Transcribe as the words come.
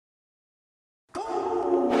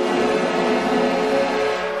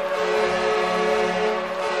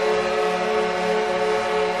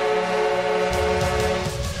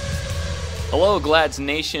Hello, Glads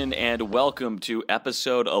Nation, and welcome to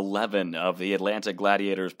episode 11 of the Atlanta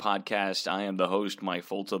Gladiators Podcast. I am the host, Mike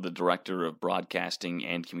Folta, the Director of Broadcasting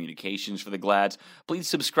and Communications for the Glads. Please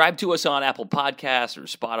subscribe to us on Apple Podcasts or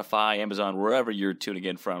Spotify, Amazon, wherever you're tuning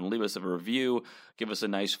in from. Leave us a review, give us a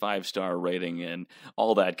nice 5-star rating, and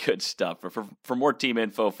all that good stuff. For more team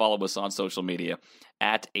info, follow us on social media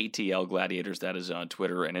at ATL Gladiators. That is on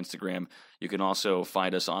Twitter and Instagram. You can also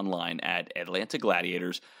find us online at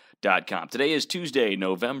AtlantaGladiators.com. Today is Tuesday,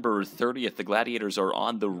 November 30th. The Gladiators are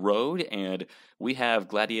on the road, and we have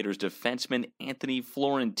Gladiators defenseman Anthony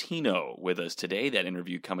Florentino with us today. That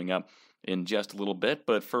interview coming up in just a little bit,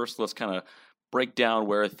 but first let's kind of break down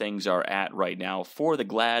where things are at right now for the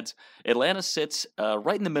Glads. Atlanta sits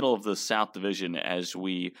right in the middle of the South Division as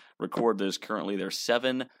we record this. Currently, they're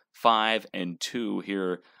 7-5-2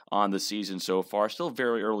 here on the season so far. Still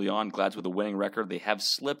very early on. Glads with a winning record. They have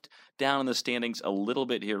slipped down in the standings a little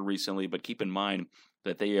bit here recently, but keep in mind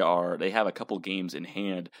that they have a couple games in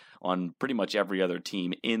hand on pretty much every other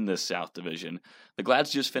team in the South Division. The Glads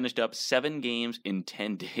just finished up 7 games in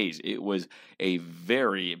 10 days. It was a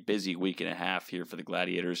very busy week and a half here for the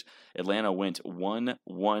Gladiators. Atlanta went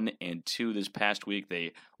 1-1-2 this past week.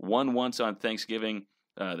 They won once on Thanksgiving.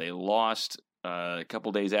 They lost a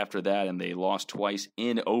couple days after that, and they lost twice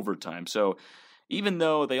in overtime. So even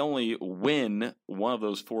though they only win one of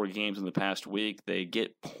those 4 games in the past week, they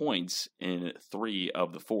get points in 3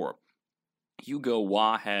 of the 4. Hugo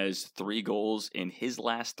Waugh has 3 goals in his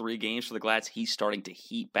last 3 games for the Glads. He's starting to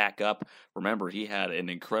heat back up. Remember, he had an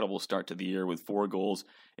incredible start to the year with 4 goals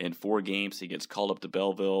in 4 games. He gets called up to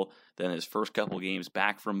Belleville. Then his first couple games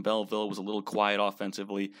back from Belleville was a little quiet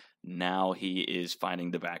offensively. Now he is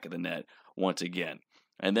finding the back of the net once again.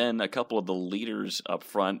 And then a couple of the leaders up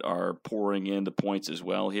front are pouring in the points as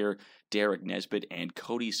well here. Derek Nesbitt and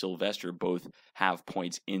Cody Sylvester both have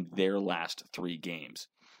points in their last 3 games.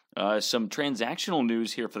 Some transactional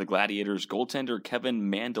news here for the Gladiators. Goaltender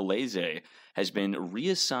Kevin Mandolese has been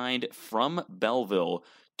reassigned from Belleville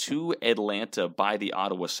to Atlanta by the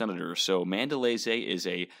Ottawa Senators. So Mandolese is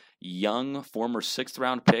a young former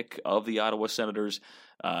 6th-round pick of the Ottawa Senators.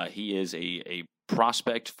 He is a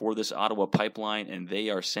prospect for this Ottawa pipeline, and they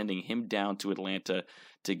are sending him down to Atlanta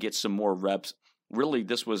to get some more reps. Really,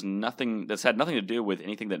 this had nothing to do with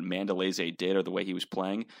anything that Mandolese did or the way he was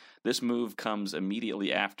playing. This move comes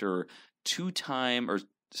immediately after two-time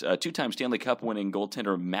Stanley Cup winning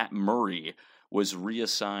goaltender Matt Murray was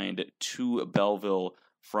reassigned to Belleville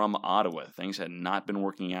from Ottawa. Things had not been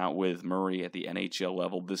working out with Murray at the NHL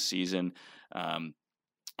level this season.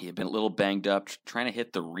 He had been a little banged up, trying to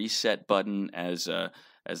hit the reset button, as the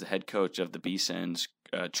head coach of the B-Sens,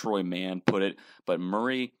 Troy Mann, put it. But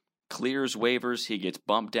Murray clears waivers. He gets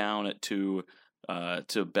bumped down to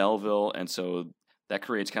Belleville, and so that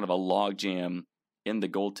creates kind of a logjam in the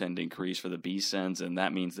goaltending crease for the B-Sens, and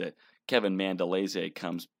that means that Kevin Mandolese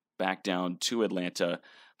comes back down to Atlanta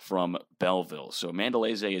from Belleville. So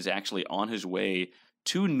Mandolese is actually on his way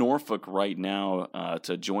to Norfolk right now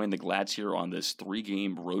to join the Glads here on this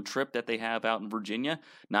 3-game road trip that they have out in Virginia.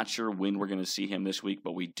 Not sure when we're going to see him this week,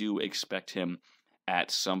 but we do expect him at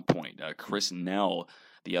some point. Chris Nell,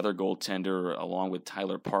 the other goaltender, along with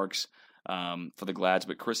Tyler Parks for the Glads,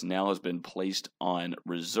 but Chris Nell has been placed on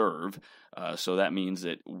reserve. So that means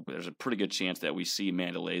that there's a pretty good chance that we see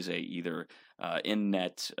Mandolese either in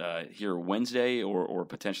net here Wednesday or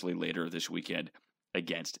potentially later this weekend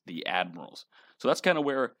against the Admirals. So that's kind of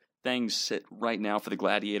where things sit right now for the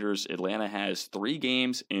Gladiators. Atlanta has 3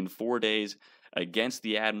 games in 4 days against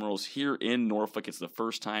the Admirals here in Norfolk. It's the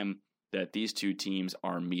first time that these 2 teams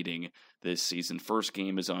are meeting this season. First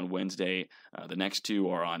game is on Wednesday. The next 2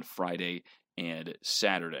 are on Friday and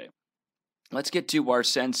Saturday. Let's get to our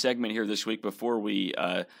Send segment here this week before we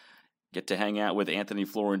get to hang out with Anthony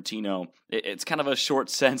Florentino. It's kind of a short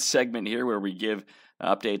Send segment here where we give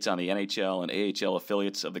updates on the NHL and AHL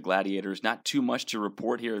affiliates of the Gladiators. Not too much to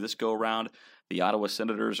report here this go-around. The Ottawa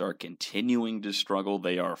Senators are continuing to struggle.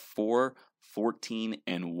 They are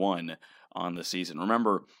 4-14-1 on the season.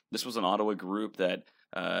 Remember, this was an Ottawa group that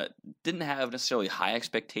didn't have necessarily high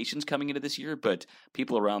expectations coming into this year, but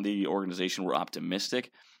people around the organization were optimistic,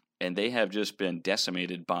 and they have just been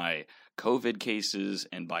decimated by COVID cases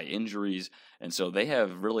and by injuries, and so they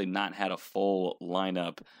have really not had a full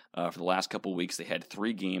lineup for the last couple of weeks. They had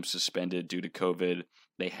 3 games suspended due to COVID.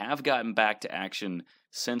 They have gotten back to action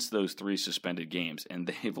since those 3 suspended games, and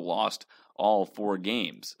they've lost all 4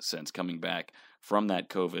 games since coming back from that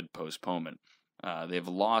COVID postponement. They've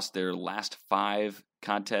lost their last 5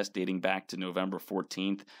 contests dating back to November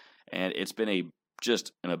 14th, and it's been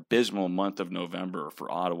just an abysmal month of November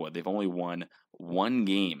for Ottawa. They've only won 1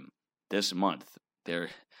 game this month. They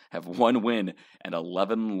have 1 win and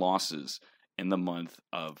 11 losses in the month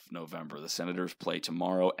of November. The Senators play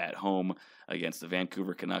tomorrow at home against the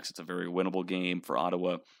Vancouver Canucks. It's a very winnable game for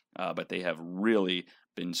Ottawa, but they have really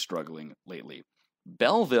been struggling lately.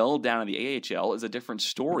 Belleville down in the AHL is a different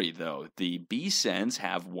story, though. The B-Sens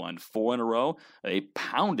have won 4 in a row. They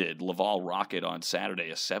pounded Laval Rocket on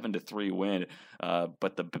Saturday, a 7-3 win.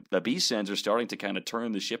 But the B-Sens are starting to kind of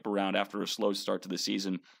turn the ship around after a slow start to the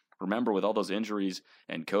season. Remember, with all those injuries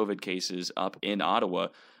and COVID cases up in Ottawa,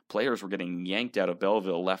 players were getting yanked out of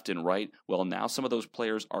Belleville left and right. Well, now some of those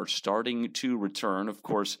players are starting to return, of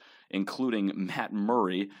course, including Matt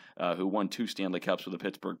Murray, who won 2 Stanley Cups with the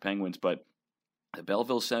Pittsburgh Penguins. But the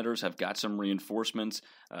Belleville Senators have got some reinforcements.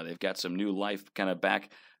 They've got some new life kind of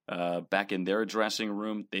back in their dressing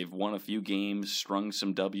room. They've won a few games, strung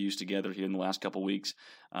some W's together here in the last couple weeks,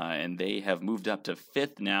 and they have moved up to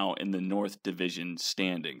 5th now in the North Division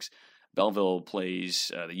standings. Belleville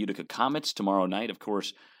plays the Utica Comets tomorrow night. Of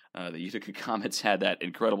course, the Utica Comets had that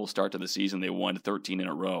incredible start to the season. They won 13 in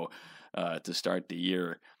a row to start the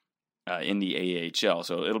year in the AHL.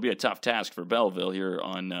 So it'll be a tough task for Belleville here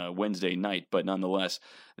on Wednesday night, but nonetheless,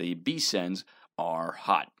 the B-Sens are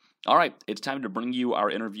hot. All right, it's time to bring you our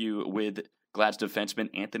interview with Glad's defenseman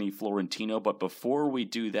Anthony Florentino. But before we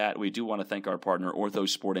do that, we do want to thank our partner, Ortho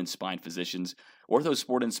Sport and Spine Physicians. Ortho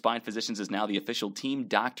Sport and Spine Physicians is now the official team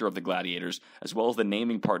doctor of the Gladiators, as well as the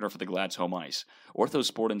naming partner for the Glad's home ice. Ortho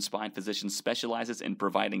Sport and Spine Physicians specializes in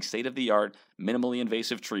providing state-of-the-art, minimally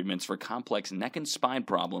invasive treatments for complex neck and spine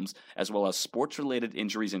problems, as well as sports-related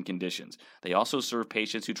injuries and conditions. They also serve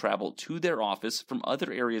patients who travel to their office from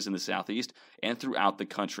other areas in the Southeast and throughout the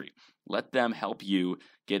country. Let them help you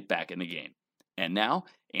get back in the game. And now,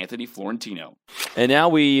 Anthony Florentino. And now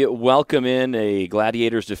we welcome in a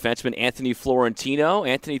Gladiators defenseman, Anthony Florentino.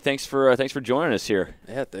 Anthony, thanks for joining us here.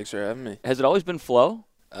 Yeah, thanks for having me. Has it always been Flo?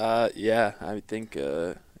 Yeah, I think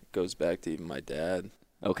it goes back to even my dad.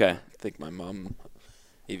 Okay. I think my mom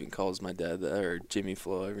even calls my dad that, or Jimmy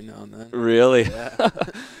Flo every now and then. Really? Yeah.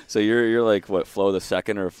 So you're like, what, Flo the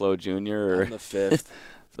second or Flo Jr.? Or? I'm the 5th.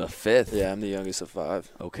 The 5th? Yeah, I'm the youngest of 5.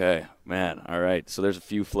 Okay, man. All right. So there's a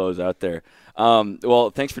few Flows out there. Well,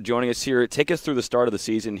 thanks for joining us here. Take us through the start of the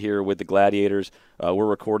season here with the Gladiators. We're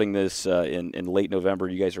recording this in late November.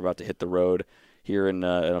 You guys are about to hit the road here in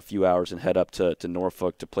a few hours and head up to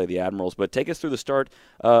Norfolk to play the Admirals. But take us through the start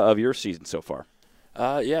of your season so far.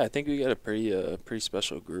 Yeah, I think we got a pretty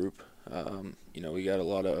special group. We got a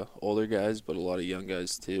lot of older guys, but a lot of young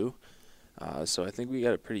guys too. So I think we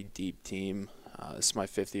got a pretty deep team. This is my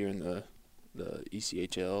 5th year in the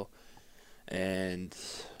ECHL, and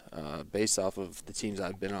based off of the teams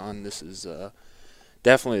I've been on, this is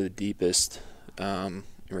definitely the deepest in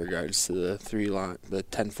regards to the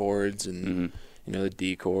 10 forwards and the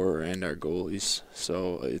D core and our goalies.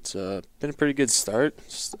 So it's been a pretty good start.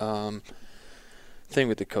 Thing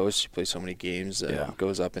with the coach, you play so many games that it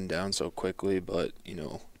goes up and down so quickly, but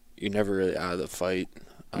you're never really out of the fight.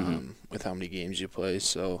 With how many games you play.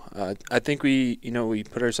 So I think we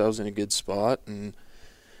put ourselves in a good spot, and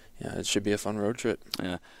it should be a fun road trip.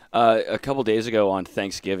 Yeah. A couple days ago on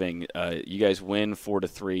Thanksgiving, you guys win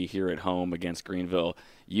 4-3 here at home against Greenville.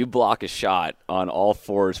 You block a shot on all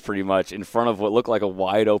fours pretty much in front of what looked like a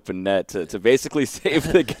wide open net to basically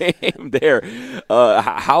save the game there.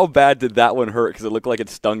 How bad did that one hurt? Because it looked like it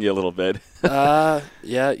stung you a little bit. Yeah,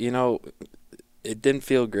 it didn't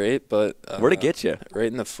feel great, but where'd it get you? Right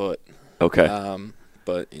in the foot. Okay.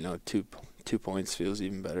 But 2 points feels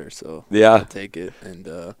even better, so yeah, I'll take it.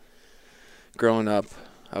 And growing up,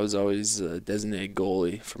 I was always a designated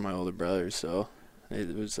goalie for my older brothers, so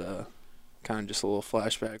it was kind of just a little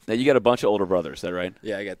flashback. Now you got a bunch of older brothers, is that right?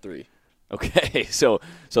 Yeah, I got 3. Okay, so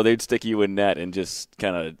they'd stick you in net and just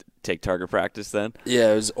kind of take target practice then?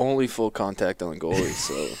 Yeah, it was only full contact on goalies,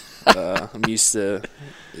 so I'm used to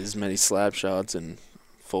as many slap shots and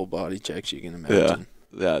full body checks you can imagine.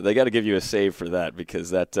 Yeah, they got to give you a save for that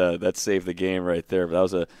because that saved the game right there.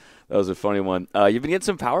 But that was a funny one. You've been getting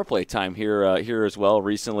some power play time here as well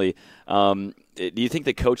recently. Do you think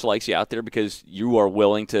the coach likes you out there because you are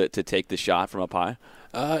willing to take the shot from up high?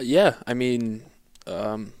 Yeah, I mean,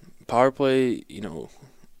 power play.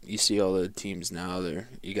 You see all the teams now.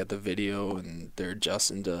 You got the video and they're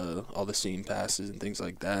adjusting to all the seam passes and things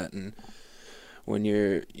like that. And when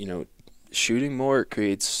you're shooting more, it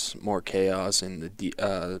creates more chaos, and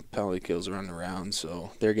the penalty kills run around,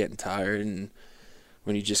 so they're getting tired. And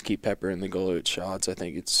when you just keep peppering the goalie with shots, I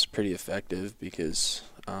think it's pretty effective because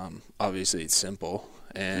obviously it's simple.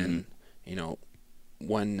 And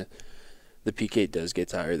when the PK does get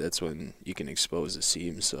tired, that's when you can expose the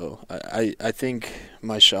seam. So I think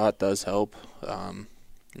my shot does help.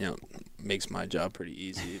 Makes my job pretty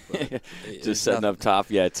easy. But just setting up top,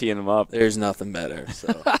 teeing them up. There's nothing better.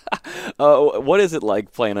 So, what is it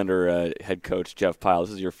like playing under head coach Jeff Pyle?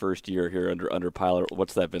 This is your first year here under Pyle.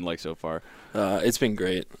 What's that been like so far? It's been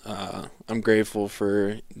great. I'm grateful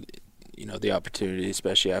for the opportunity,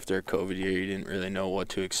 especially after a COVID year. You didn't really know what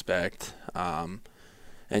to expect.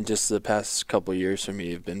 And just the past couple of years for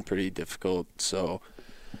me have been pretty difficult. So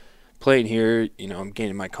playing here, I'm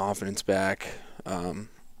gaining my confidence back.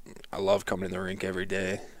 I love coming to the rink every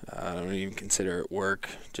day. I don't even consider it work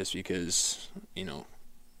just because,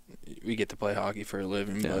 we get to play hockey for a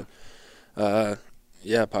living. Yeah. But,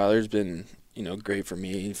 Pyler's been, great for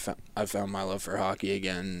me. I found my love for hockey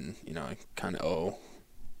again. I kind of owe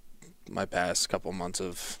my past couple months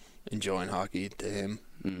of enjoying hockey to him.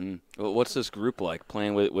 Mm-hmm. Well, what's this group like?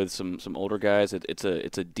 Playing with some older guys. It's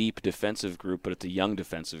a deep defensive group, but it's a young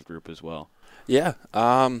defensive group as well. Yeah.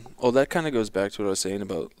 Well, that kind of goes back to what I was saying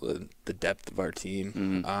about the depth of our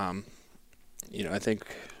team. Mm-hmm. I think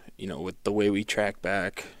with the way we track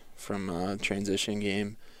back from a transition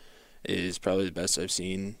game is probably the best I've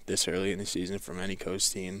seen this early in the season from any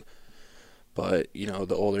coast team. But,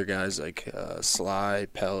 the older guys like Sly,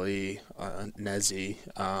 Pelly, Nezzy,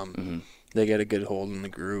 they get a good hold in the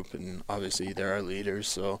group, and obviously they're our leaders.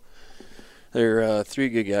 So they're three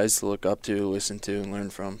good guys to look up to, listen to, and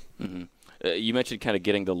learn from. Mm-hmm. You mentioned kind of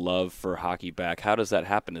getting the love for hockey back. How does that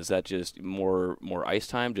happen? Is that just more ice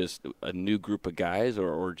time, just a new group of guys,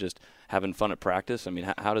 or just having fun at practice? I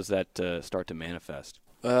mean, how does that start to manifest?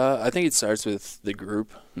 I think it starts with the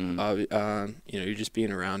group. Mm-hmm. You're just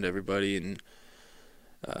being around everybody, and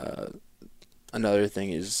another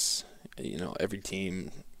thing is, every team,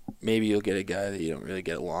 maybe you'll get a guy that you don't really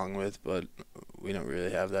get along with, but we don't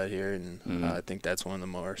really have that here, and I think that's one of the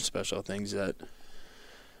more special things that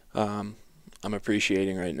I'm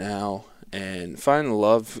appreciating right now. And finding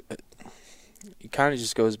love, it kind of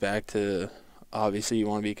just goes back to, obviously you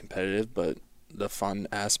want to be competitive, but the fun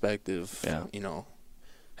aspect of,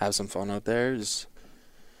 have some fun out there is,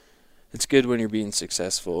 it's good when you're being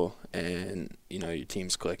successful and, your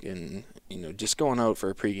team's clicking, just going out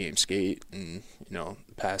for a pregame skate and,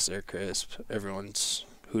 past their crisp, everyone's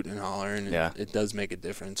hooting and hollering, and it does make a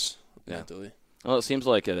difference mentally. Well, it seems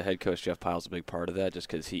like the head coach, Jeff Pyle's a big part of that, just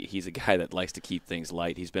because he's a guy that likes to keep things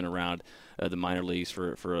light. He's been around the minor leagues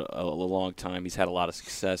for a long time. He's had a lot of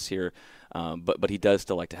success here, but he does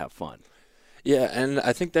still like to have fun. Yeah, and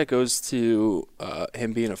I think that goes to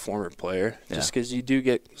him being a former player, just because you do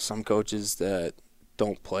get some coaches that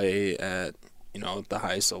don't play at, the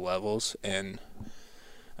highest of levels, and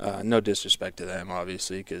no disrespect to them,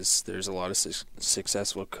 obviously, because there's a lot of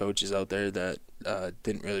successful coaches out there that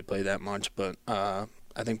didn't really play that much, but I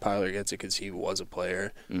think Pyler gets it because he was a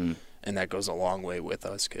player, and that goes a long way with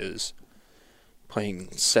us, because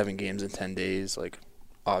playing 7 games in 10 days,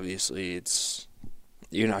 obviously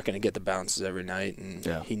you're not going to get the bounces every night, and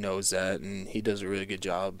he knows that, and he does a really good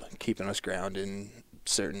job keeping us grounded in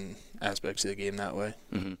certain aspects of the game that way.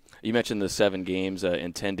 Mm-hmm. You mentioned the 7 games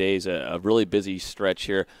in 10 days, a really busy stretch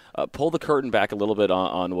here. Pull the curtain back a little bit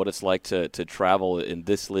on what it's like to travel in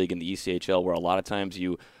this league, in the ECHL, where a lot of times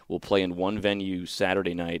you will play in one venue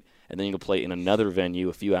Saturday night, and then you'll play in another venue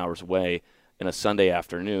a few hours away in a Sunday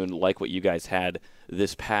afternoon, like what you guys had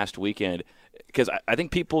this past weekend. Because I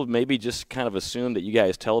think people maybe just kind of assume that you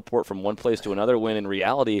guys teleport from one place to another, when in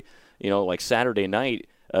reality, like Saturday night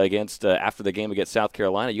against after the game against South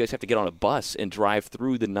Carolina, you guys have to get on a bus and drive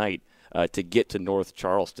through the night to get to North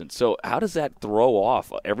Charleston. So how does that throw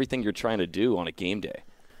off everything you're trying to do on a game day?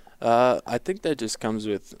 I think that just comes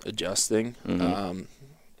with adjusting.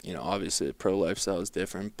 Mm-hmm. Obviously the pro lifestyle is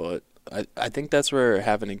different, but I think that's where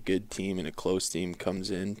having a good team and a close team comes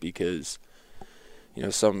in, because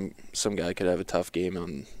some guy could have a tough game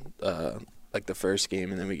on the first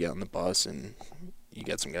game, and then we get on the bus and you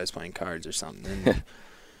get some guys playing cards or something.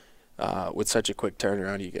 And with such a quick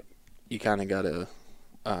turnaround, you kind of got to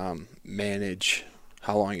manage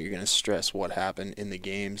how long you're going to stress what happened in the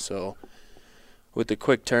game. So with the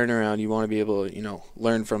quick turnaround, you want to be able to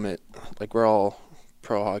learn from it. We're all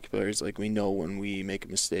pro hockey players. We know when we make a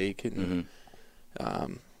mistake, and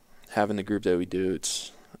having the group that we do,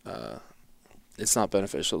 it's not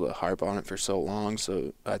beneficial to harp on it for so long.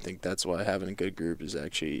 So I think that's why having a good group has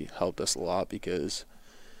actually helped us a lot, because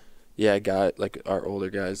our older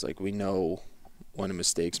guys, we know when a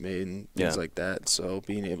mistake's made and things like that. So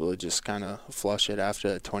being able to just kind of flush it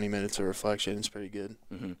after that 20 minutes of reflection is pretty good.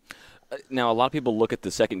 Mm-hmm. Now, a lot of people look at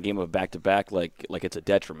the second game of back-to-back like it's a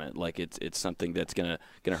detriment, like it's something that's gonna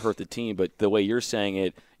hurt the team. But the way you're saying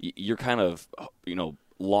it, you're kind of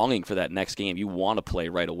longing for that next game. You want to play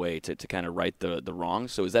right away to kind of right the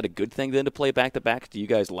wrongs. So is that a good thing then to play back-to-back? Do you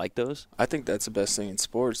guys like those? I think that's the best thing in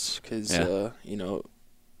sports because,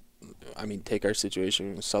 take our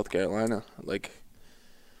situation with South Carolina. Like,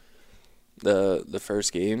 the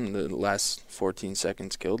first game, the last 14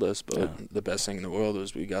 seconds killed us, but the best thing in the world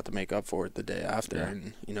was we got to make up for it the day after. Yeah.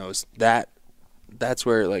 And, that's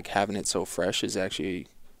where, like, having it so fresh is actually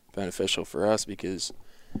beneficial for us because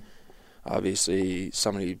obviously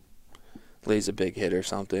somebody lays a big hit or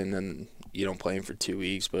something and you don't play him for 2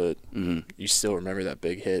 weeks, but you still remember that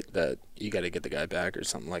big hit that you got to get the guy back or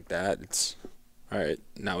something like that. It's all right,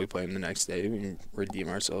 now we play him the next day. We can redeem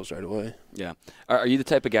ourselves right away. Yeah. Are you the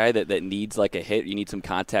type of guy that needs like a hit? You need some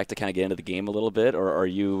contact to kind of get into the game a little bit, or are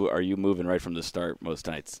you moving right from the start most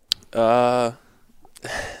nights? I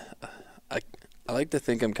like to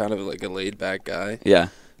think I'm kind of like a laid-back guy. Yeah.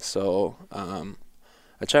 So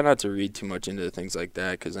I try not to read too much into things like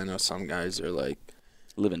that because I know some guys are like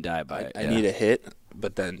live and die by it. I need a hit,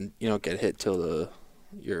 but then you don't get hit till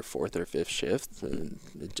your fourth or fifth shift, and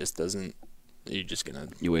it just doesn't. You're just gonna.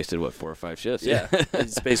 You wasted 4 or 5 shifts? Yeah,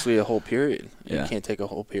 it's basically a whole period. Yeah. You can't take a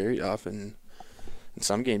whole period off, and in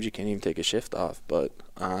some games you can't even take a shift off. But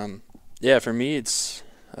for me, it's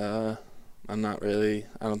I'm not really.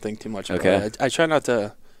 I don't think too much about it. I try not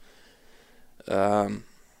to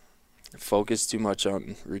focus too much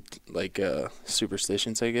on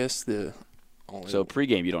superstitions, I guess. So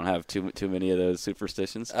pregame, you don't have too many of those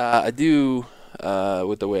superstitions? I do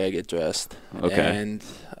with the way I get dressed. Okay. And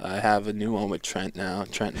I have a new one with Trent now,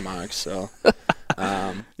 Trent and Mark. So,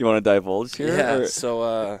 you want to divulge here? Yeah. Or?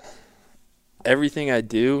 So everything I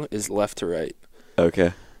do is left to right.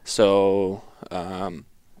 Okay. So I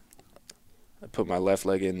put my left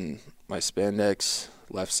leg in my spandex,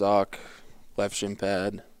 left sock, left shin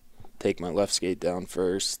pad, take my left skate down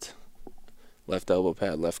first. Left elbow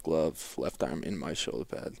pad, left glove, left arm in my shoulder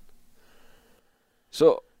pad.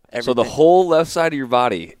 So the whole left side of your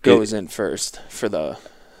body goes in first for the.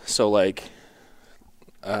 So like,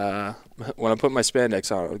 when I put my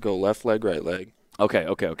spandex on, I would go left leg, right leg. Okay.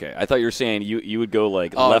 I thought you were saying you would go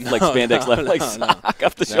like left leg spandex, left leg sock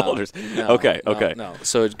up the shoulders. Okay. No.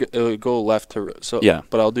 So it would go left to so. Yeah.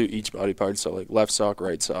 But I'll do each body part. So like left sock,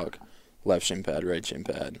 right sock, left shin pad, right shin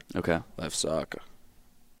pad. Okay. Left sock.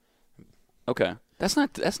 Okay, that's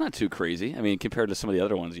not too crazy. I mean, compared to some of the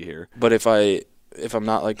other ones you hear. But if I'm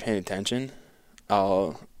not like paying attention,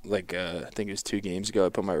 I'll I think it was 2 games ago. I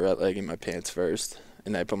put my right leg in my pants first,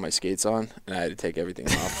 and I put my skates on, and I had to take everything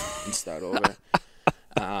off and start over.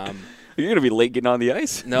 You're gonna be late getting on the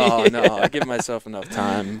ice. No, I give myself enough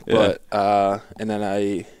time. Yeah. But and then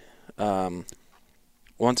I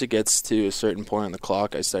once it gets to a certain point on the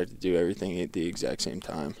clock, I start to do everything at the exact same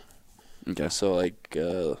time. Okay. So like.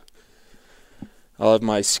 I'll have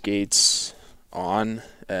my skates on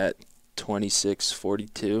at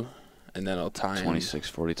 26:42, and then I'll tie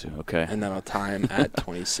 26:42. Okay. And then I'll tie them at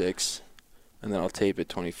 26, and then I'll tape at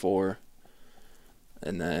 24,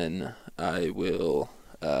 and then I will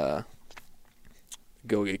go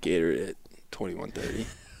get Gatorade at 21:30.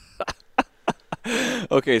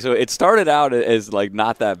 Okay, so it started out as like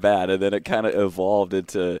not that bad, and then it kind of evolved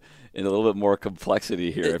into a little bit more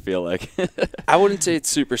complexity here. I feel like I wouldn't say it's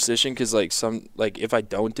superstition because if I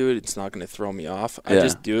don't do it, it's not going to throw me off. I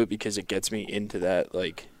just do it because it gets me into that.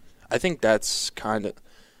 Like, I think that's kind of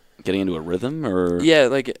getting into a rhythm, or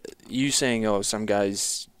like you saying, some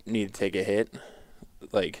guys need to take a hit.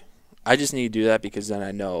 Like, I just need to do that because then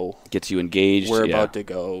I know gets you engaged. We're about to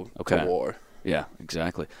go to war. Yeah,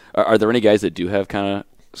 exactly. Are there any guys that do have kind of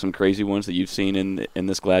some crazy ones that you've seen in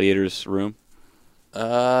this Gladiators room?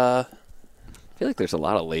 I feel like there's a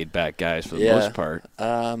lot of laid back guys for the most part.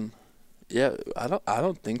 I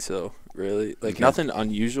don't think so, really. Like nothing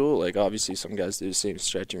unusual. Like obviously some guys do the same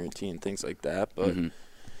stretching routine, things like that. But in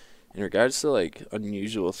regards to like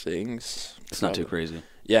unusual things, it's not too crazy.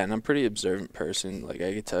 Yeah, and I'm a pretty observant person. Like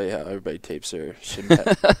I could tell you how everybody tapes their shin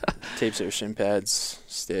pads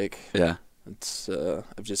stick. Yeah, it's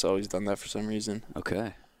I've just always done that for some reason.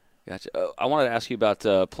 Okay. Gotcha. I wanted to ask you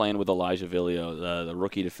about playing with Elijah Villio, the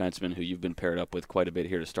rookie defenseman who you've been paired up with quite a bit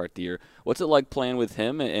here to start the year. What's it like playing with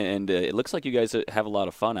him? And it looks like you guys have a lot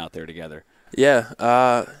of fun out there together.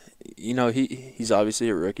 Yeah. He's obviously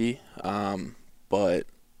a rookie, but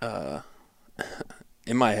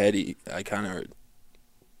in my head,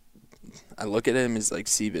 I look at him as like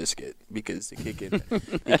Seabiscuit because he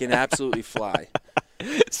can absolutely fly.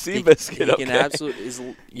 Seabiscuit. He can absolutely is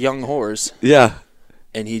young horse. Yeah.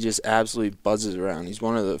 and he just absolutely buzzes around. He's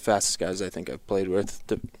one of the fastest guys I think I've played with,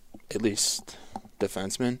 at least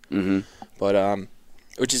defenseman. Mm-hmm. But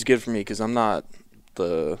which is good for me because I'm not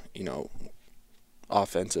the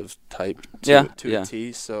offensive type to a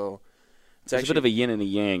T. So it's actually a bit of a yin and a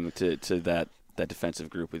yang to that defensive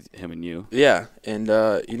group with him and you. Yeah, and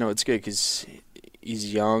it's good because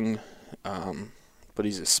he's young, but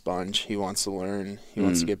he's a sponge. He wants to learn. He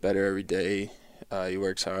wants to get better every day. He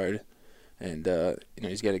works hard. And,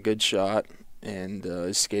 he's got a good shot, and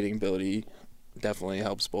his skating ability definitely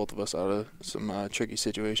helps both of us out of some tricky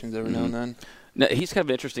situations every now and then. Now, he's kind of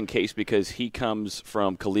an interesting case because he comes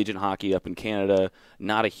from collegiate hockey up in Canada,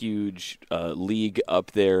 not a huge league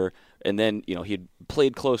up there, and then, he had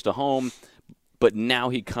played close to home, but now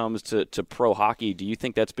he comes to pro hockey. Do you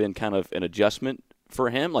think that's been kind of an adjustment for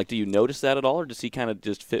him? Like, do you notice that at all, or does he kind of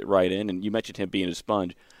just fit right in? And you mentioned him being a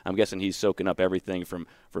sponge. I'm guessing he's soaking up everything from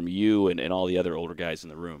you and all the other older guys in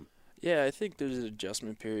the room. Yeah, I think there's an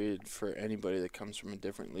adjustment period for anybody that comes from a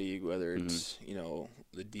different league, whether it's,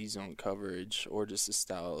 the D-zone coverage or just the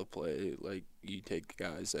style of play. Like, you take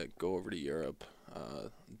guys that go over to Europe.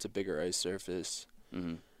 It's a bigger ice surface.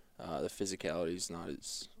 Mm-hmm. The physicality is not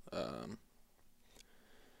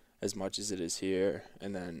as much as it is here.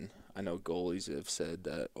 And then I know goalies have said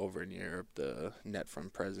that over in Europe, the net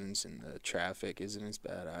front presence and the traffic isn't as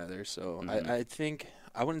bad either. So I think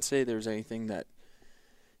I wouldn't say there's anything that,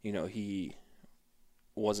 he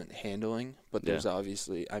wasn't handling. But there's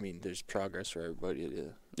obviously, there's progress for everybody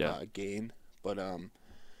to gain. But,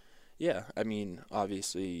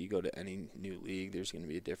 obviously you go to any new league, there's going to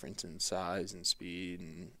be a difference in size and speed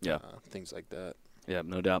and things like that. Yeah,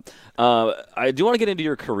 no doubt. I do want to get into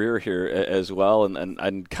your career here as well, and I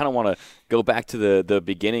kind of want to go back to the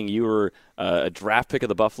beginning. You were a draft pick of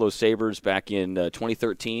the Buffalo Sabres back in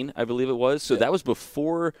 2013, I believe it was. So that was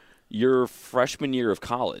before your freshman year of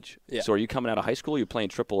college. Yeah. So are you coming out of high school? Are you playing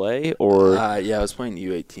AAA? Or? I was playing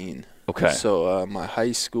U18. Okay. So my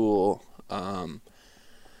high school,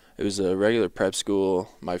 it was a regular prep school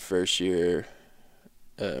my first year,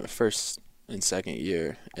 first and second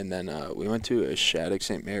year, and then we went to a Shattuck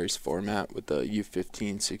St. Mary's format with the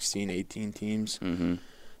U15, 16, 18 teams. Mm-hmm.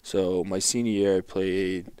 So my senior year, I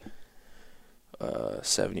played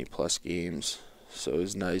 70-plus games. So it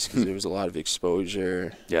was nice because there was a lot of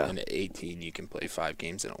exposure. Yeah. And at 18, you can play 5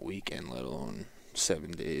 games in a weekend, let alone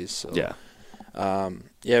 7 days. So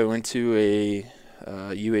we went to a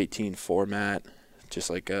U18 format, just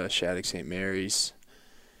like Shattuck St. Mary's,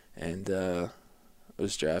 and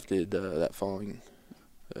was drafted that following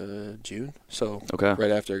June. So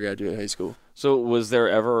right after I graduated high school. So was there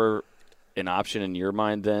ever an option in your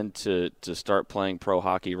mind then to start playing pro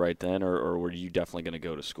hockey right then, or were you definitely going to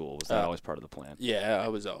go to school? Was that always part of the plan? Yeah, I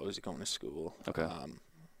was always going to school. Okay.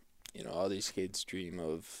 All these kids dream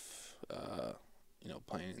of,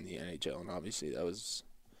 playing in the NHL, and obviously that was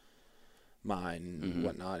mine and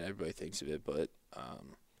whatnot. Everybody thinks of it, but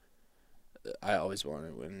I always wanted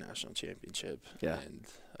to win a national championship. Yeah. And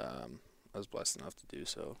I was blessed enough to do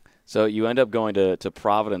so. So you end up going to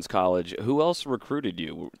Providence College. Who else recruited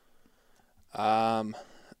you? I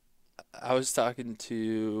was talking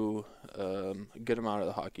to a good amount of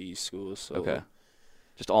the hockey schools. So okay.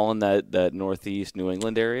 Just all in that northeast New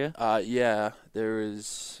England area? Yeah. There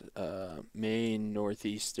was Maine,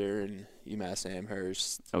 Northeastern, UMass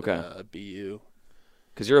Amherst, BU.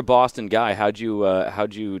 Because you're a Boston guy. How'd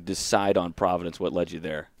you decide on Providence? What led you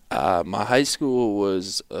there? My high school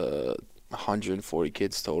was 140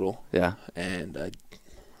 kids total. Yeah. And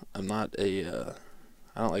I'm not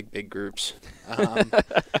I don't like big groups.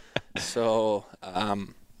 So I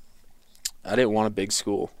didn't want a big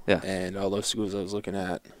school. Yeah. And all those schools I was looking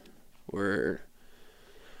at were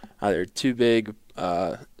either too big,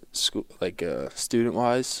 school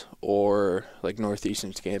student-wise, or like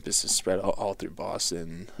Northeastern's campus is spread all through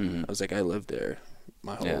Boston. Mm-hmm. I was like, I lived there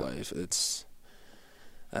my whole life.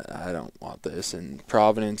 I don't want this. And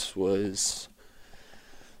Providence was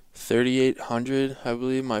 3,800, I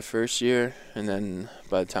believe, my first year, and then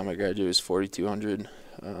by the time I graduated, it was 4,200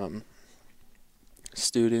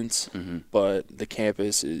 students. Mm-hmm. But the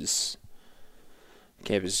campus is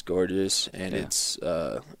gorgeous, and it's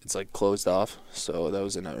like closed off. So that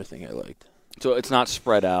was another thing I liked. So it's not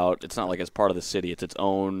spread out. It's not like it's part of the city. It's its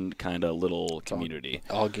own kind of little community.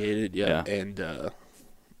 All gated, yeah. And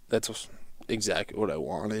that's exactly what I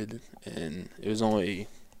wanted. And it was only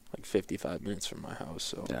like 55 minutes from my house.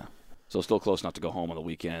 So yeah. So still close enough to go home on the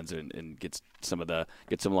weekends and get some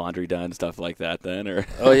laundry done, stuff like that then, or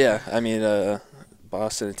oh yeah. I mean,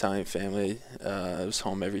 Boston Italian family. I was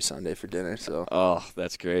home every Sunday for dinner. So oh,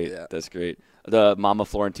 that's great. Yeah. That's great. the Mama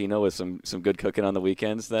Florentino with some good cooking on the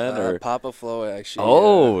weekends then, or Papa Flo actually.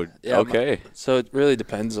 Oh, yeah, okay. So it really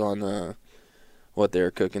depends on what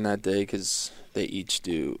they're cooking that day, because they each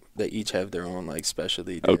have their own like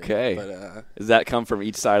specialty day. Okay. But does that come from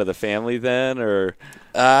each side of the family then, or?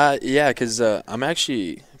 Yeah, because I'm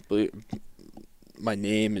actually, my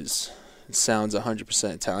name sounds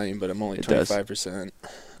 100% Italian, but I'm only 25%.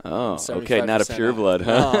 Oh, okay, not a pureblood,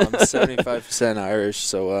 huh? No, I'm 75% Irish,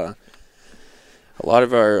 so a lot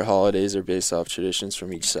of our holidays are based off traditions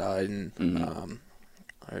from each side, and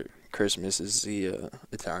our Christmas is the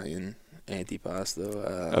Italian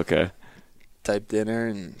antipasto type dinner,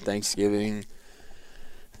 and Thanksgiving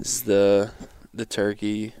is the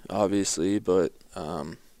turkey, obviously, but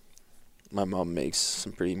my mom makes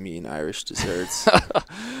some pretty mean Irish desserts.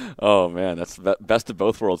 Oh man, that's best of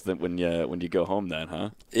both worlds. Then when you go home, then,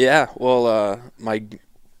 huh? Yeah. Well, my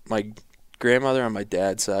grandmother on my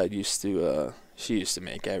dad's side used to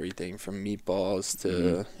make everything from meatballs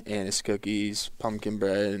to anise cookies, pumpkin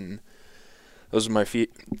bread, and those are my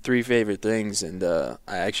three favorite things. And I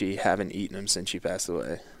actually haven't eaten them since she passed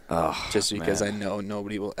away. Oh, just because man. I know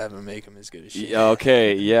nobody will ever make them as good as she.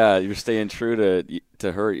 Okay, yeah, you're staying true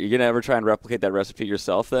to her. You gonna ever try and replicate that recipe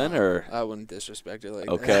yourself then, or? I wouldn't disrespect her like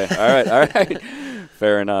that. Okay, all right.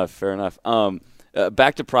 Fair enough.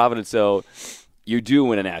 Back to Providence, though. You do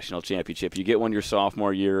win a national championship. You get one your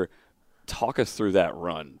sophomore year. Talk us through that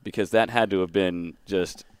run, because that had to have been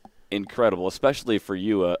just incredible, especially for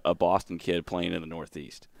you, a Boston kid playing in the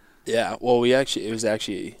Northeast. Yeah, well, it was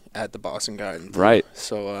actually at the Boston Garden. Right.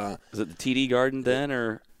 So, was it the TD Garden then,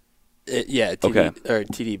 or? TD, okay. Or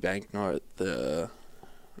TD Bank North,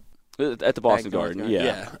 at the Boston Garden,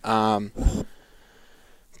 yeah.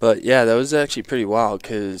 But yeah, that was actually pretty wild,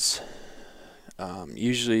 because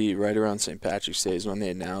usually right around St. Patrick's Day is when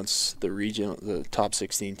they announce the top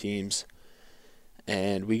 16 teams,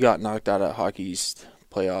 and we got knocked out of Hockey East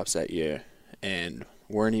playoffs that year, and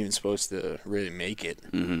weren't even supposed to really make it.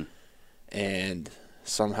 And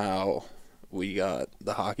somehow we got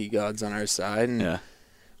the hockey gods on our side, and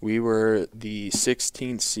we were the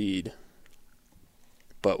 16th seed,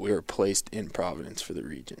 but we were placed in Providence for the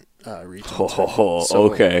regional tournament. So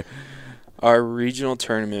okay. Our regional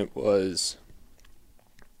tournament was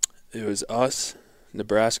us,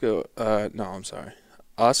 Nebraska.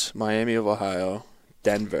 Us, Miami of Ohio,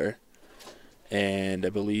 Denver, and I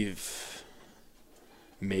believe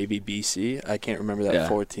maybe BC. I can't remember that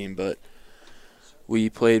fourth team, but we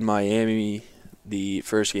played Miami the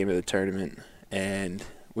first game of the tournament, and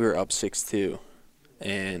we were up 6-2,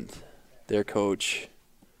 and their coach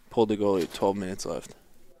pulled the goalie with 12 minutes left.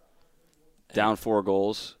 Down 4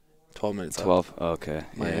 goals. 12 minutes 12. left. Okay.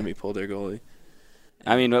 Miami pulled their goalie.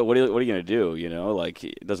 I mean, what are you going to do? You know, like,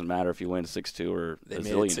 it doesn't matter if you win 6-2 or they a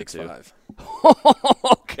made zillion it 6-5.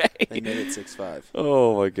 6-5. Okay. They made it 6-5.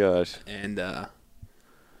 Oh my gosh. And I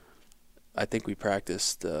think we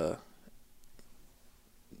practiced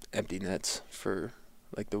empty nets for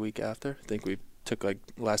like the week after. I think we took like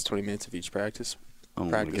last 20 minutes of each practice. Oh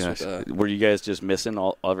my gosh. Were you guys just missing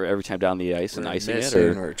every time down the ice and icing it?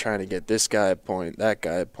 Or? We're trying to get this guy a point, that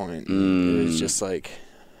guy a point. It was just like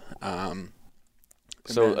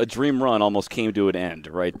so a dream run almost came to an end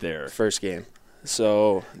right there. First game.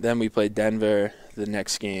 So then we played Denver the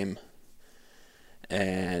next game,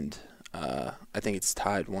 and I think it's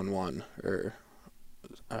tied 1-1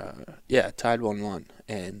 tied 1-1,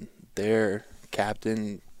 and their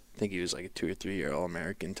captain, I think he was like a 2 or 3 year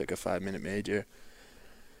All-American, took a 5-minute major,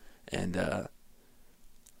 and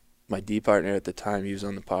my D partner at the time, he was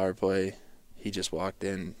on the power play. He just walked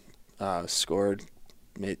in, scored,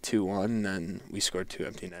 made it 2-1, and then we scored 2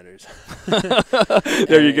 empty netters.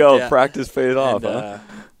 There you go. Yeah. Practice paid off, huh?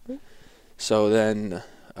 So then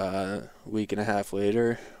a week and a half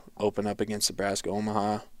later, open up against Nebraska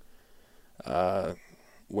Omaha,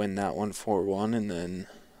 win that one 4-1, and then,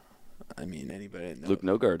 I mean, anybody knows. Luke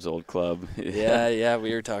Nogard's old club. yeah,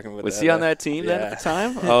 we were talking about was he on that team then at the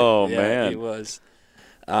time? Oh, yeah, man. He was.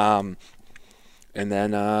 And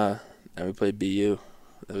then we played BU.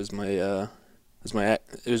 That was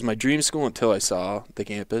it was my dream school until I saw the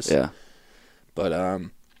campus. Yeah. But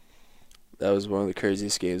that was one of the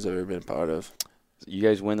craziest games I've ever been a part of. You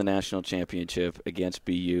guys win the national championship against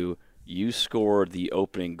BU. You scored the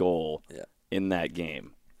opening goal in that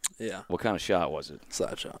game. Yeah. What kind of shot was it?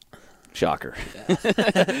 Slap shot. Shocker.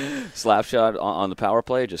 Yeah. Slap shot on the power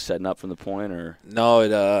play, just setting up from the point, or?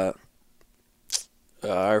 No,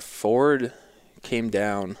 our forward came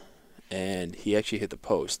down, and he actually hit the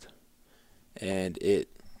post. And it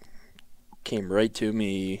came right to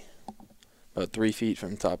me about 3 feet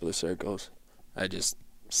from the top of the circles. I just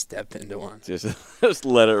stepped into one. Just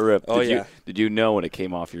let it rip. Oh, yeah. Did you know when it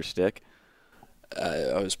came off your stick?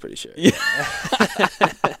 I was pretty sure. Yeah.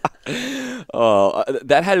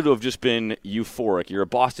 That had to have just been euphoric. You're a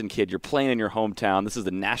Boston kid. You're playing in your hometown. This is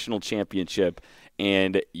the national championship,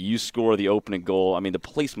 and you score the opening goal. I mean, the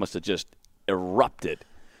place must have just erupted.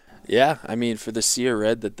 Yeah, I mean, for the sea of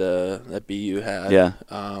red that BU had, Yeah.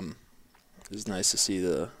 It was nice to see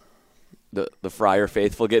the Friar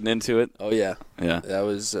faithful getting into it. Oh yeah, Yeah. That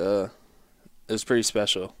was it was pretty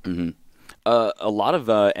special. Mm-hmm. A lot of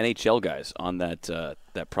NHL guys on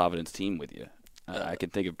that Providence team with you. I can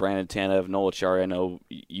think of Brandon Tanev, Noel Acciari. I know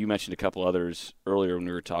you mentioned a couple others earlier when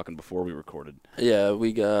we were talking before we recorded. Yeah,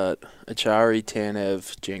 we got Acciari,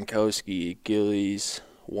 Tanev, Jankowski, Gillies,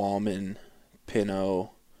 Wallman,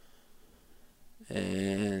 Pino,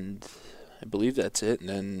 and I believe that's it. And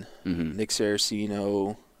then Nick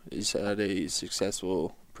Saraceno has had a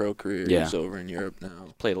successful pro career. Yeah. He's over in Europe now.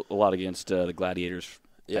 Played a lot against the Gladiators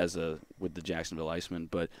with the Jacksonville Icemen,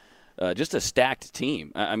 but just a stacked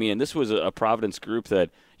team. I mean, and this was a Providence group that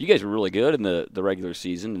you guys were really good in the regular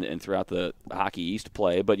season and throughout the Hockey East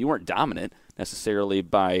play, but you weren't dominant necessarily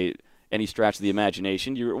by any stretch of the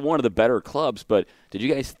imagination. You were one of the better clubs, but did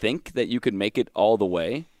you guys think that you could make it all the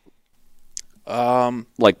way?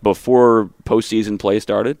 Like before postseason play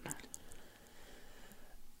started?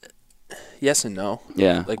 Yes and no.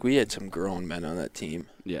 Yeah. Like we had some grown men on that team.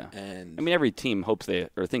 Yeah. And I mean, every team hopes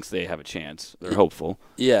thinks they have a chance. They're hopeful.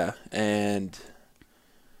 Yeah, and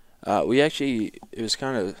it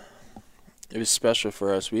was special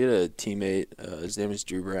for us. We had a teammate, his name was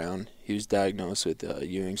Drew Brown. He was diagnosed with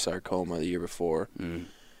Ewing sarcoma the year before,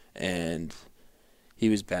 and he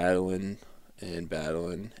was battling, and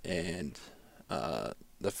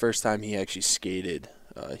the first time he actually skated,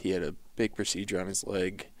 he had a big procedure on his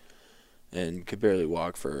leg and could barely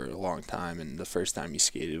walk for a long time, and the first time he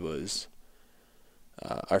skated was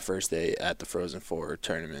our first day at the Frozen Four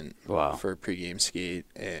tournament. Wow. For a pregame skate,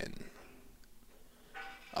 and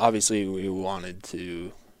obviously we wanted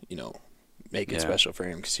to, make it special for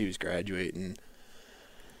him because he was graduating.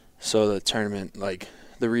 So the tournament, like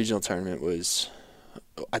the regional tournament was,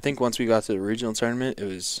 I think once we got to the regional tournament, it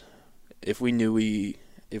was, if we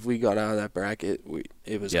got out of that bracket,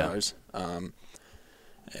 it was ours.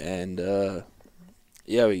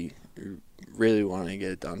 We really wanted to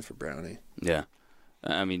get it done for Brownie. Yeah.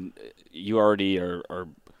 I mean, you already are.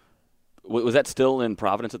 Was that still in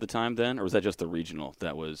Providence at the time then, or was that just the regional?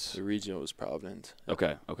 That was the regional was Providence.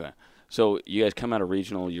 Okay. So you guys come out of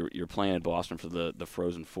regional. You're playing in Boston for the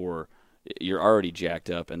Frozen Four. You're already jacked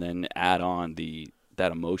up, and then add on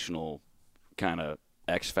that emotional kind of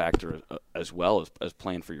X factor as well as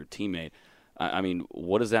playing for your teammate. I mean,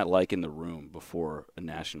 what is that like in the room before a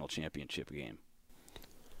national championship game?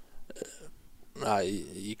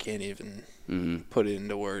 You can't even put it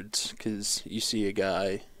into words because you see a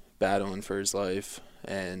guy battling for his life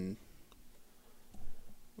and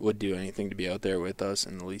would do anything to be out there with us,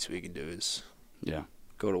 and the least we can do is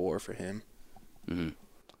go to war for him.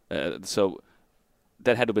 So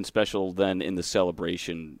that had to have been special then in the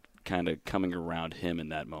celebration, kind of coming around him in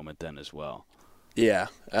that moment then as well. Yeah.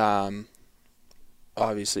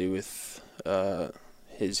 Obviously with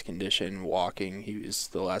his condition, walking, he was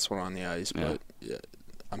the last one on the ice, but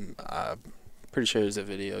I'm pretty sure there's a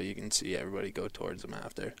video you can see everybody go towards him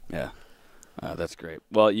after. Yeah. That's great.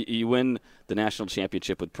 Well, you win the national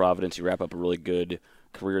championship with Providence. You wrap up a really good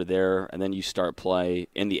career there, and then you start play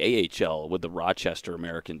in the AHL with the Rochester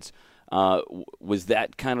Americans. Was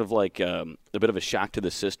that kind of like a bit of a shock to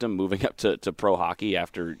the system moving up to pro hockey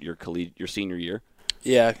after your senior year?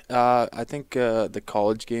 Yeah, I think the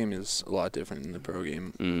college game is a lot different than the pro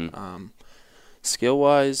game.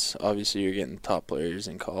 Skill-wise, obviously you're getting top players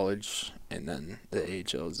in college, and then the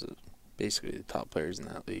AHL is basically the top players in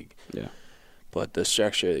that league. Yeah. But the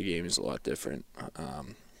structure of the game is a lot different, a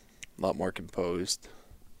lot more composed,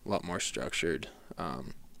 a lot more structured.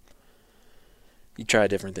 You try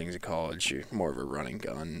different things in college. You're more of a running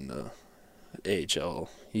gun. The AHL,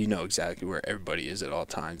 you know exactly where everybody is at all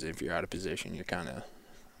times. If you're out of position, you're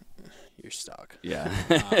stuck. Yeah,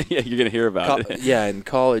 yeah, you're gonna hear about it. Yeah, in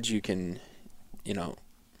college you can, you're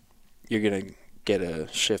gonna get a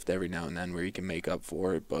shift every now and then where you can make up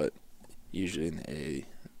for it. But usually in the A,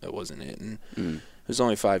 that wasn't it. And there's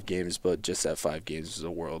only 5 games, but just that 5 games was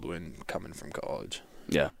a whirlwind coming from college.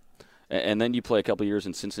 Yeah. And then you play a couple years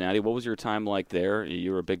in Cincinnati. What was your time like there?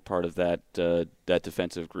 You were a big part of that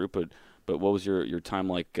defensive group, but what was your time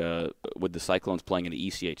like with the Cyclones playing in the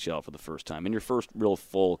ECHL for the first time, in your first real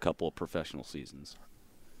full couple of professional seasons?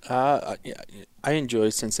 I enjoy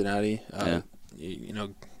Cincinnati.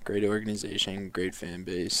 great organization, great fan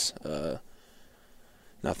base.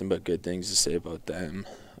 Nothing but good things to say about them.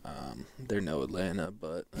 They're no Atlanta,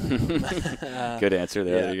 but good answer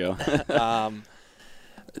there. There you go.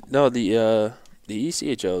 No, the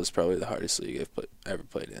ECHL is probably the hardest league I've ever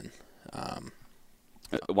played in.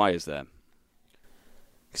 Why is that?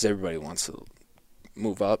 Because everybody wants to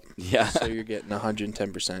move up. Yeah. So you're getting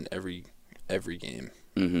 110% every game,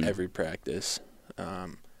 every practice.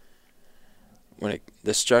 The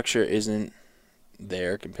structure isn't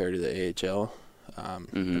there compared to the AHL,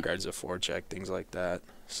 in regards to forecheck, things like that.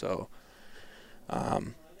 So,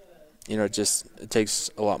 it takes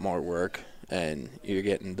a lot more work, and you're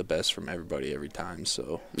getting the best from everybody every time.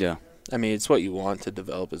 So, yeah. I mean, it's what you want to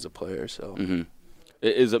develop as a player. So,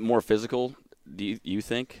 Is it more physical, do you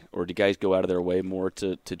think? Or do guys go out of their way more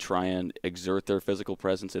to try and exert their physical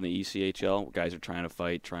presence in the ECHL? Guys are trying to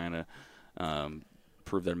fight, trying to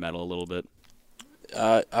prove their mettle a little bit?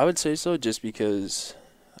 I would say so, just because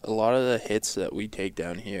a lot of the hits that we take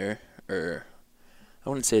down here are, I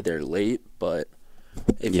wouldn't say they're late, but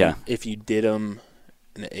if you did them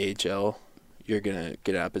in the AHL, you're going to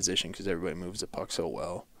get out of position because everybody moves the puck so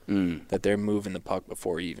well that they're moving the puck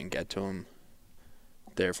before you even get to them.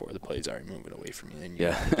 Therefore, the play's already moving away from you, and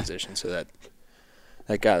you're out of position. So that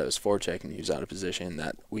guy that was forechecking you's out of position,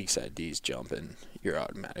 that weak side D's jumping, you're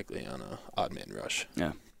automatically on a odd man rush.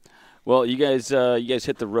 Yeah. Well, you guys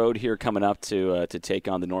hit the road here coming up to take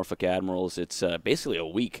on the Norfolk Admirals. It's basically a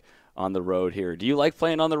week on the road here. Do you like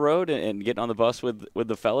playing on the road and getting on the bus with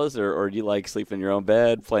the fellas, or do you like sleeping in your own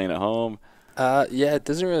bed, playing at home? Yeah, it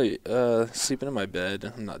doesn't really sleeping in my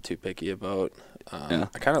bed. I'm not too picky about. I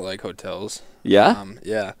kind of like hotels. Yeah?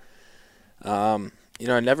 Yeah. I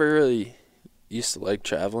never really used to like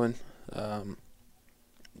traveling,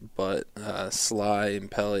 but Sly and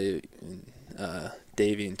Pelly and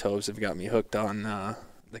Davey and Tobes have got me hooked on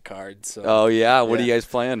the cards. So, oh, yeah? What are you guys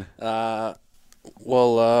playing? When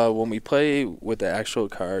we play with the actual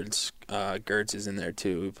cards, Gertz is in there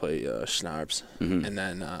too. We play Schnarps. And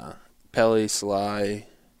then Pelly, Sly,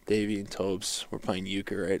 Davey, and Tobes, we're playing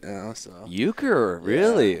euchre right now. So Euchre,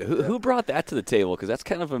 really? Yeah. Who brought that to the table? Because that's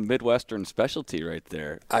kind of a Midwestern specialty right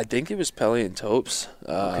there. I think it was Pelly and Tobes.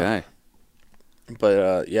 Okay.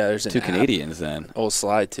 But, there's two Canadians then. Oh,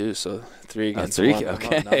 Sly, too, so 3 against 1.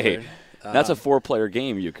 Okay. That's a 4-player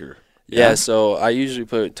game, euchre. Yeah, so I usually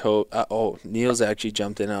put Neil's actually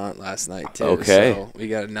jumped in on it last night, too. Okay. So we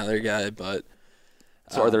got another guy, but...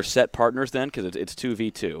 So are there set partners then? Because it's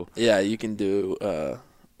 2v2. Yeah, you can do...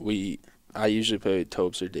 I usually play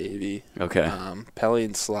Tobes or Davey. Okay. Pelly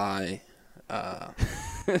and Sly... they run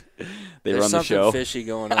the show. There's something fishy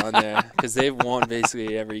going on there because they've won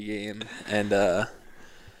basically every game, and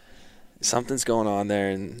something's going on there,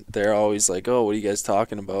 and they're always like, "Oh, what are you guys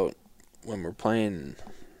talking about when we're playing?"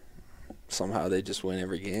 Somehow they just win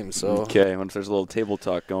every game. So okay, once there's a little table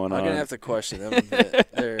talk going on, I'm gonna have to question them a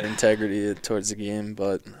bit, their integrity towards the game,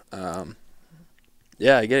 but I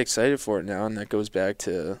get excited for it now, and that goes back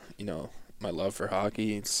to my love for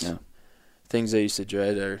hockey. It's things I used to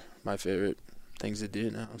dread are my favorite things to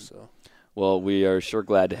do now. So, well, we are sure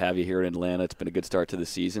glad to have you here in Atlanta. It's been a good start to the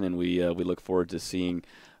season, and we look forward to seeing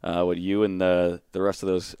what you and the rest of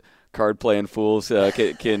those card-playing fools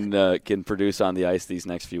can produce on the ice these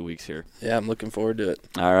next few weeks here. Yeah, I'm looking forward to it.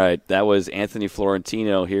 All right, that was Anthony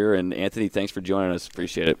Florentino here, and Anthony, thanks for joining us.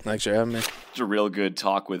 Appreciate it. Thanks for having me. It's a real good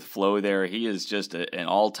talk with Flo there. He is just an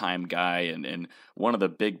all-time guy and one of the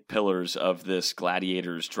big pillars of this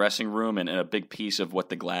Gladiators dressing room and a big piece of what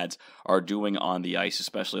the Glads are doing on the ice,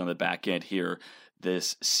 especially on the back end here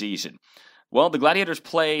this season. Well, the Gladiators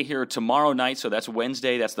play here tomorrow night, so that's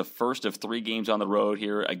Wednesday. That's the first of 3 games on the road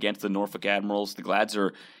here against the Norfolk Admirals. The Glads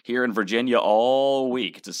are here in Virginia all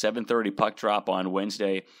week. It's a 7:30 puck drop on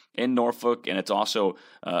Wednesday in Norfolk, and it's also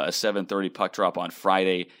a 7:30 puck drop on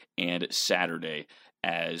Friday and Saturday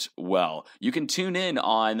as well. You can tune in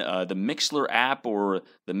on the Mixlr app or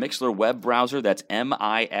the Mixlr web browser. That's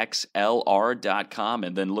mixlr.com,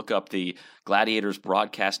 and then look up the Gladiators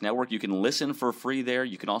Broadcast Network. You can listen for free there.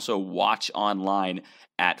 You can also watch online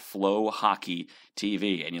at Flow Hockey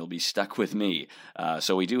TV, and you'll be stuck with me.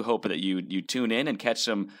 So we do hope that you tune in and catch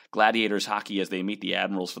some Gladiators hockey as they meet the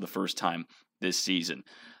Admirals for the first time this season.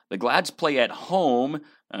 The Glads play at home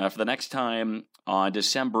for the next time on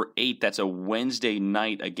December 8th. That's a Wednesday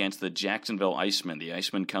night against the Jacksonville Icemen. The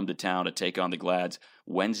Icemen come to town to take on the Glads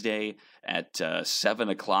Wednesday at 7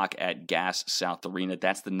 o'clock at Gas South Arena.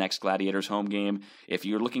 That's the next Gladiators home game. If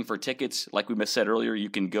you're looking for tickets, like we said earlier, you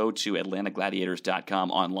can go to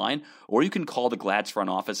AtlantaGladiators.com online, or you can call the Glads front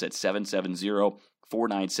office at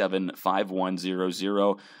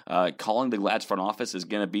 770-497-5100. Calling the Glads front office is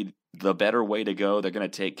going to be the better way to go. They're going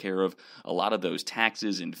to take care of a lot of those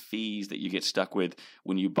taxes and fees that you get stuck with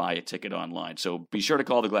when you buy a ticket online. So be sure to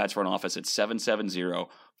call the Glads front office at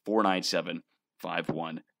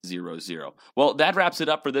 770-497-5100. Well, that wraps it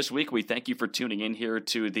up for this week. We thank you for tuning in here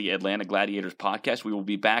to the Atlanta Gladiators podcast. We will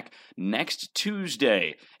be back next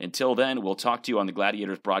Tuesday. Until then, we'll talk to you on the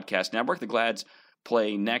Gladiators Broadcast Network. The Glads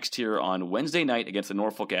play next here on Wednesday night against the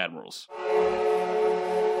Norfolk Admirals.